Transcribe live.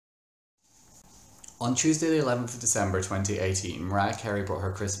On Tuesday the 11th of December 2018, Mariah Carey brought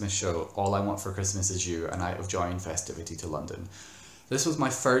her Christmas show, All I Want for Christmas Is You, a night of joy and festivity to London. This was my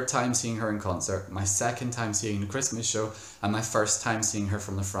third time seeing her in concert, my second time seeing the Christmas show, and my first time seeing her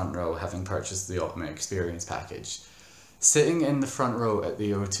from the front row, having purchased the Ultimate Experience package. Sitting in the front row at the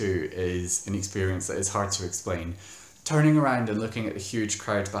O2 is an experience that is hard to explain. Turning around and looking at the huge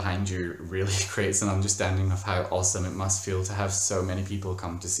crowd behind you really creates an understanding of how awesome it must feel to have so many people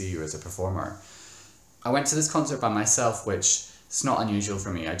come to see you as a performer. I went to this concert by myself, which is not unusual for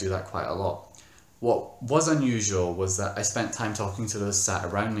me, I do that quite a lot. What was unusual was that I spent time talking to those sat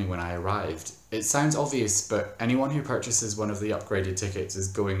around me when I arrived. It sounds obvious, but anyone who purchases one of the upgraded tickets is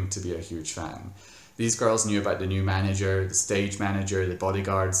going to be a huge fan. These girls knew about the new manager, the stage manager, the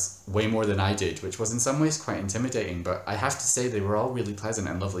bodyguards, way more than I did, which was in some ways quite intimidating, but I have to say they were all really pleasant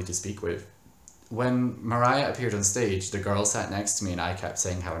and lovely to speak with. When Mariah appeared on stage, the girl sat next to me and I kept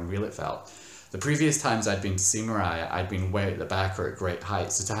saying how unreal it felt. The previous times I'd been to see Mariah, I'd been way at the back or at great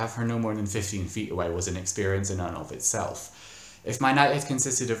height, so to have her no more than 15 feet away was an experience in and of itself. If my night had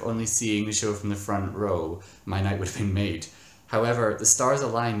consisted of only seeing the show from the front row, my night would have been made. However, the stars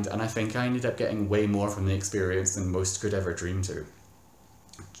aligned and I think I ended up getting way more from the experience than most could ever dream to.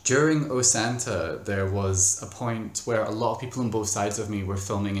 During O Santa, there was a point where a lot of people on both sides of me were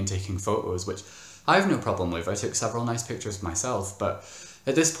filming and taking photos, which I have no problem with. I took several nice pictures myself, but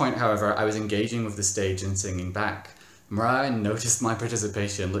at this point, however, I was engaging with the stage and singing back. Mariah noticed my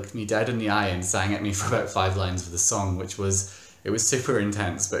participation, looked me dead in the eye and sang at me for about 5 lines of the song, it was super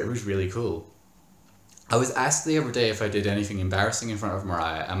intense, but it was really cool. I was asked the other day if I did anything embarrassing in front of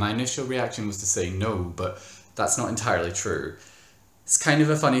Mariah, and my initial reaction was to say no, but that's not entirely true. It's kind of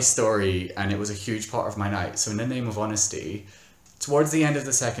a funny story, and it was a huge part of my night, so in the name of honesty, towards the end of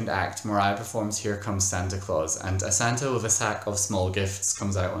the second act, Mariah performs Here Comes Santa Claus, and a Santa with a sack of small gifts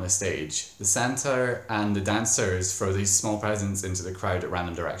comes out on the stage. The Santa and the dancers throw these small presents into the crowd at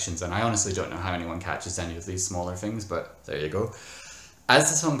random directions, and I honestly don't know how anyone catches any of these smaller things, but there you go. As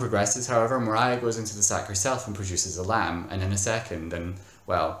the song progresses, however, Mariah goes into the sack herself and produces a lamb, and in a second, and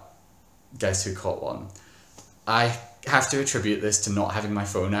well, guess who caught one? I have to attribute this to not having my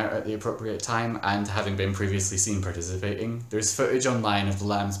phone out at the appropriate time and having been previously seen participating. There's footage online of the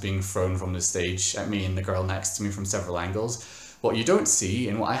lambs being thrown from the stage at me and the girl next to me from several angles. What you don't see,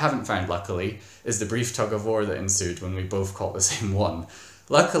 and what I haven't found luckily, is the brief tug of war that ensued when we both caught the same one.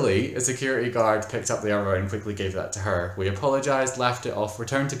 Luckily, a security guard picked up the other and quickly gave that to her. We apologised, laughed it off,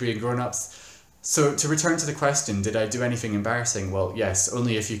 returned to being grown-ups. So, to return to the question, did I do anything embarrassing? Well, yes,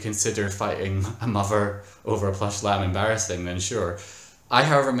 only if you consider fighting a mother over a plush lamb embarrassing, then sure. I,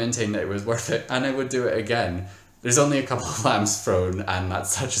 however, maintain that it was worth it, and I would do it again. There's only a couple of lambs thrown, and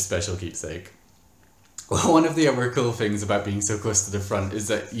that's such a special keepsake. Well, one of the other cool things about being so close to the front is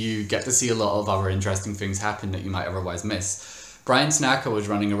that you get to see a lot of other interesting things happen that you might otherwise miss. Brian Snacka was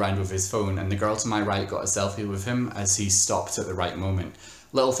running around with his phone, and the girl to my right got a selfie with him as he stopped at the right moment.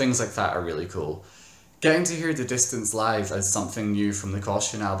 Little things like that are really cool. Getting to hear The Distance live as something new from the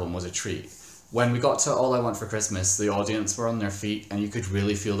Caution album was a treat. When we got to All I Want for Christmas, the audience were on their feet and you could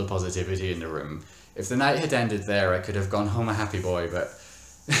really feel the positivity in the room. If the night had ended there, I could have gone home a happy boy, but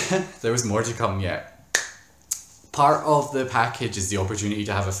there was more to come yet. Part of the package is the opportunity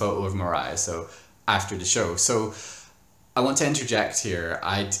to have a photo of Mariah, so after the show. So I want to interject here.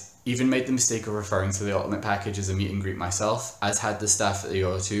 I'd even made the mistake of referring to the Ultimate package as a meet and greet myself, as had the staff at the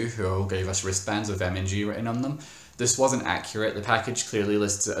O2, who all gave us wristbands with M&G written on them. This wasn't accurate. The package clearly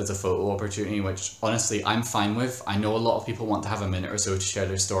lists it as a photo opportunity, which honestly I'm fine with. I know a lot of people want to have a minute or so to share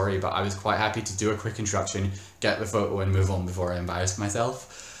their story, but I was quite happy to do a quick introduction, get the photo and move on before I embarrassed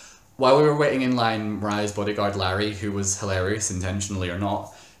myself. While we were waiting in line, Mariah's bodyguard Larry, who was hilarious intentionally or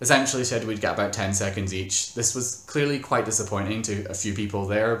not, essentially said we'd get about 10 seconds each. This was clearly quite disappointing to a few people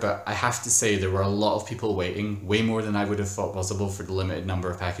there, but I have to say there were a lot of people waiting, way more than I would have thought possible for the limited number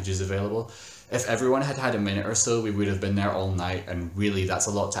of packages available. If everyone had had a minute or so, we would have been there all night, and really that's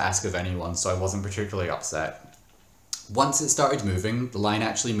a lot to ask of anyone, so I wasn't particularly upset. Once it started moving, the line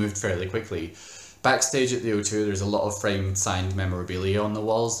actually moved fairly quickly. Backstage at the O2, there's a lot of framed signed memorabilia on the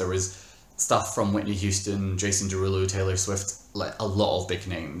walls. There was stuff from Whitney Houston, Jason Derulo, Taylor Swift, like a lot of big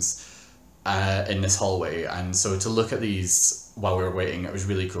names in this hallway, and so to look at these while we were waiting, it was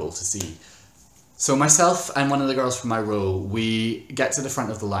really cool to see. So myself and one of the girls from my row, we get to the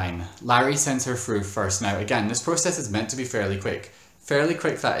front of the line. Larry sends her through first. Now again, this process is meant to be fairly quick. Fairly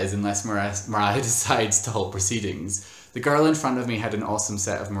quick that is, unless Mariah decides to halt proceedings. The girl in front of me had an awesome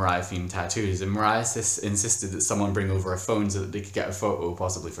set of Mariah-themed tattoos, and Mariah insisted that someone bring over a phone so that they could get a photo,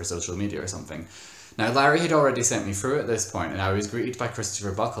 possibly for social media or something. Now, Larry had already sent me through at this point, and I was greeted by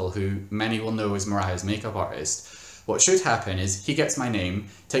Christopher Buckle, who many will know is Mariah's makeup artist. What should happen is he gets my name,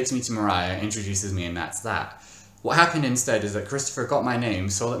 takes me to Mariah, introduces me, and that's that. What happened instead is that Christopher got my name,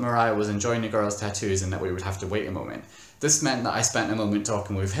 saw that Mariah was enjoying the girl's tattoos and that we would have to wait a moment. This meant that I spent a moment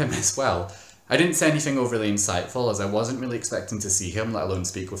talking with him as well. I didn't say anything overly insightful, as I wasn't really expecting to see him, let alone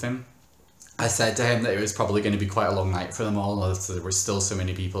speak with him. I said to him that it was probably going to be quite a long night for them all, as there were still so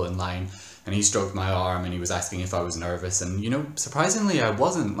many people in line, and he stroked my arm and he was asking if I was nervous, and you know, surprisingly I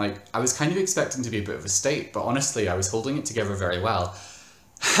wasn't. Like, I was kind of expecting to be a bit of a state, but honestly I was holding it together very well.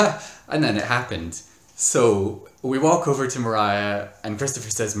 And then it happened. So we walk over to Mariah and Christopher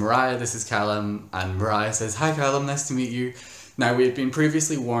says, "Mariah, this is Callum," and Mariah says, "Hi Callum, nice to meet you." Now, we had been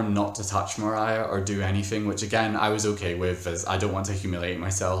previously warned not to touch Mariah or do anything, which again I was okay with, as I don't want to humiliate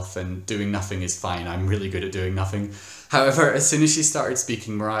myself, and doing nothing is fine. I'm really good at doing nothing. However, as soon as she started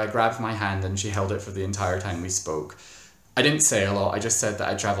speaking, Mariah grabbed my hand and she held it for the entire time we spoke. I didn't say a lot, I just said that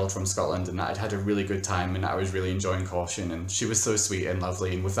I'd travelled from Scotland and that I'd had a really good time and that I was really enjoying Caution, and she was so sweet and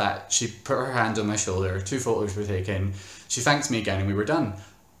lovely, and with that she put her hand on my shoulder, 2 photos were taken, she thanked me again, and we were done.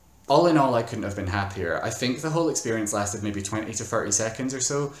 All in all, I couldn't have been happier. I think the whole experience lasted maybe 20 to 30 seconds or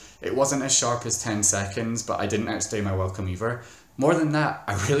so. It wasn't as sharp as 10 seconds, but I didn't outstay my welcome either. More than that,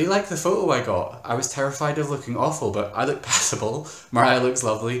 I really liked the photo I got. I was terrified of looking awful, but I look passable. Mariah looks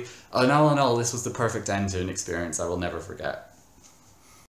lovely. And all in all, this was the perfect end to an experience I will never forget.